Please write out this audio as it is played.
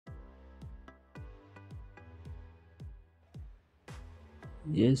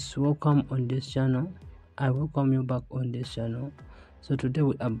Yes, welcome on this channel. I welcome you back on this channel. So today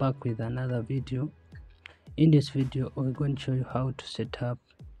we are back with another video. In this video we're going to show you how to set up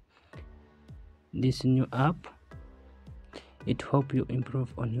this new app. It helps you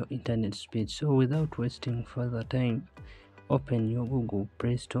improve on your internet speed. So without wasting further time, open your Google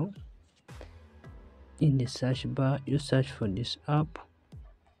Play Store. In the search bar you search for this app.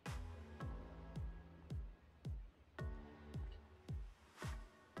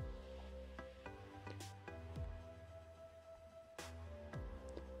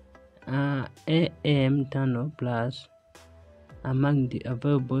 AM Tunnel Plus. Among the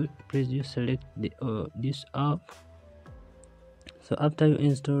available, please you select this app. So after you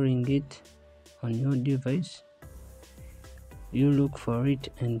installing it on your device, you look for it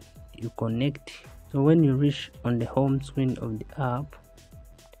and you connect. So when you reach on the home screen of the app,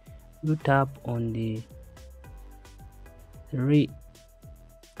 you tap on the three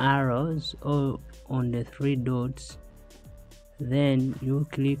arrows or on the three dots, then you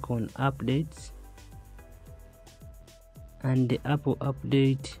click on updates, and the app will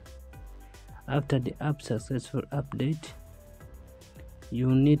update. After the app successful update, you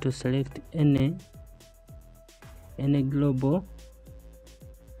need to select any global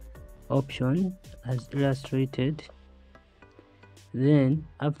option as illustrated. Then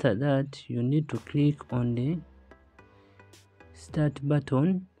after that you need to click on the start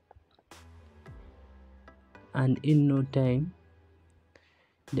button, and in no time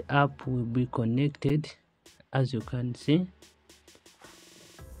the app will be connected, as you can see.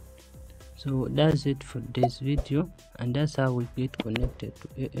 So that's it for this video, and that's how we get connected to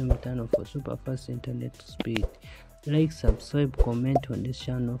AM Tunnel for super fast internet speed. Like, subscribe, comment on this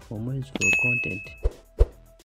channel for more useful content.